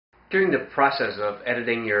During the process of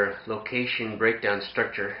editing your location breakdown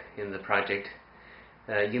structure in the project,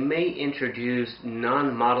 you may introduce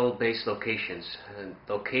non-model based locations,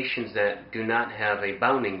 locations that do not have a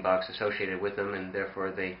bounding box associated with them, and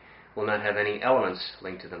therefore they will not have any elements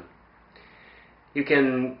linked to them. You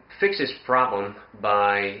can fix this problem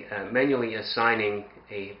by manually assigning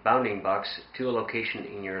a bounding box to a location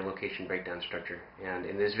in your location breakdown structure, and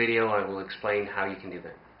in this video I will explain how you can do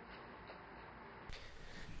that.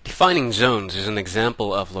 Defining zones is an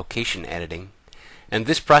example of location editing, and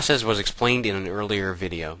this process was explained in an earlier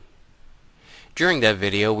video. During that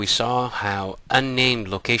video we saw how unnamed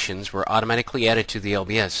locations were automatically added to the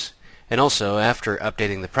LBS, and also, after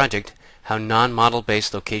updating the project, how non-model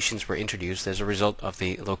based locations were introduced as a result of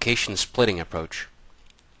the location splitting approach.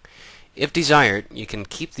 If desired, you can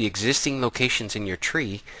keep the existing locations in your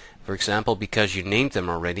tree, for example because you named them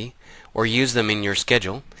already, or use them in your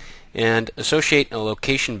schedule, and associate a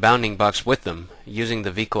location bounding box with them using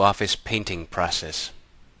the Vico Office painting process.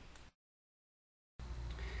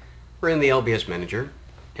 We're in the LBS Manager,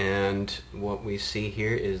 and what we see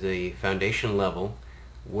here is the foundation level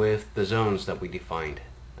with the zones that we defined.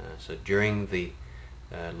 So during the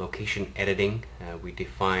location editing, we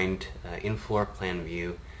defined in floor plan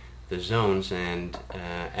view the zones, and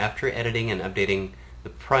after editing and updating the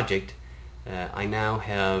project, I now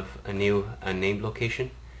have a new unnamed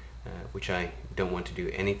location, which I don't want to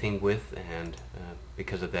do anything with, and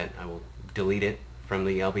because of that I will delete it from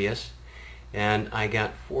the LBS. And I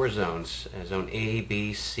got 4 zones, zone A,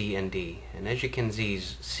 B, C, and D. And as you can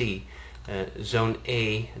see, zone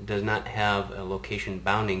A does not have a location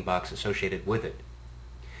bounding box associated with it.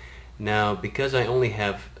 Now, because I only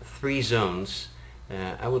have 3 zones,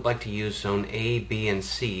 I would like to use zone A, B, and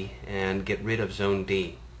C and get rid of zone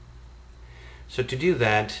D. So to do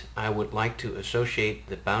that, I would like to associate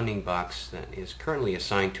the bounding box that is currently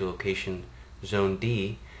assigned to location zone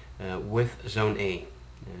D with zone A.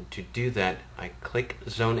 And to do that, I click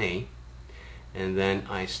zone A, and then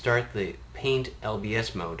I start the Paint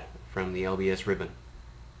LBS mode from the LBS ribbon.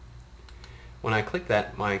 When I click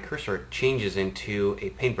that, my cursor changes into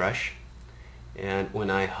a paintbrush, and when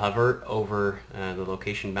I hover over the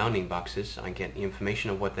location bounding boxes, I get the information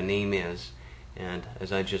of what the name is. And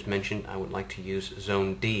as I just mentioned, I would like to use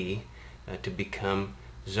zone D to become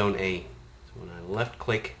zone A. So when I left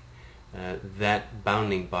click, that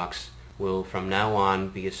bounding box will from now on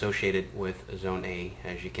be associated with zone A,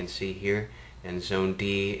 as you can see here, and zone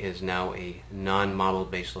D is now a non-model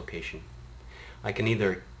based location. I can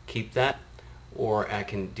either keep that, or I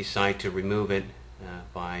can decide to remove it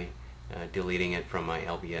by deleting it from my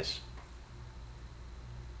LBS.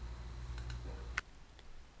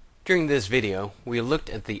 During this video, we looked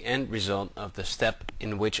at the end result of the step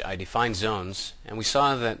in which I defined zones, and we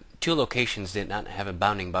saw that 2 locations did not have a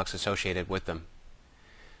bounding box associated with them.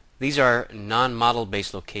 These are non-model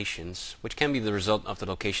based locations, which can be the result of the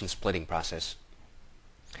location splitting process.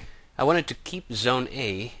 I wanted to keep zone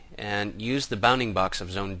A and use the bounding box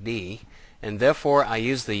of zone D, and therefore I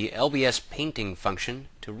used the LBS painting function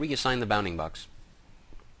to reassign the bounding box.